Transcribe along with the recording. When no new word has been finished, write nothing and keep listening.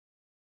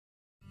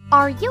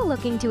Are you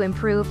looking to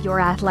improve your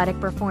athletic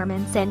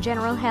performance and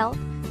general health?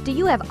 Do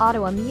you have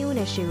autoimmune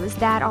issues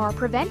that are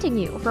preventing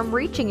you from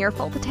reaching your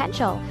full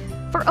potential?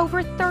 For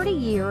over 30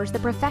 years, the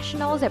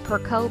professionals at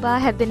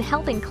PerCoBa have been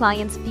helping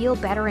clients feel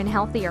better and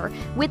healthier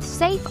with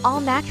safe,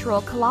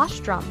 all-natural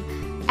colostrum.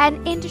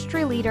 An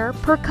industry leader,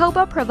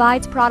 PerCoBa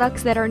provides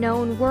products that are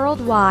known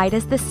worldwide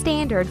as the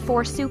standard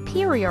for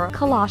superior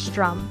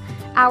colostrum.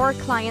 Our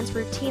clients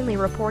routinely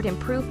report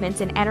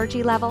improvements in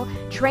energy level,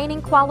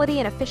 training quality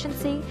and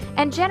efficiency,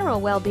 and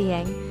general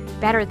well-being.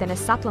 Better than a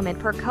supplement,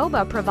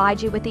 PerCoBa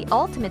provides you with the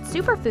ultimate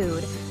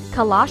superfood.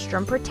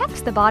 Colostrum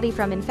protects the body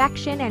from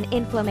infection and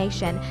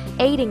inflammation,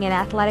 aiding in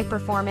athletic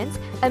performance,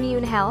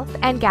 immune health,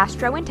 and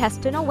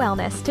gastrointestinal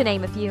wellness, to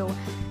name a few.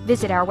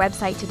 Visit our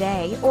website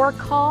today or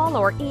call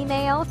or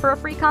email for a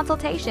free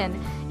consultation.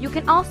 You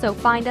can also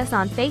find us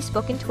on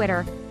Facebook and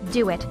Twitter.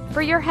 Do it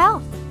for your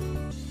health.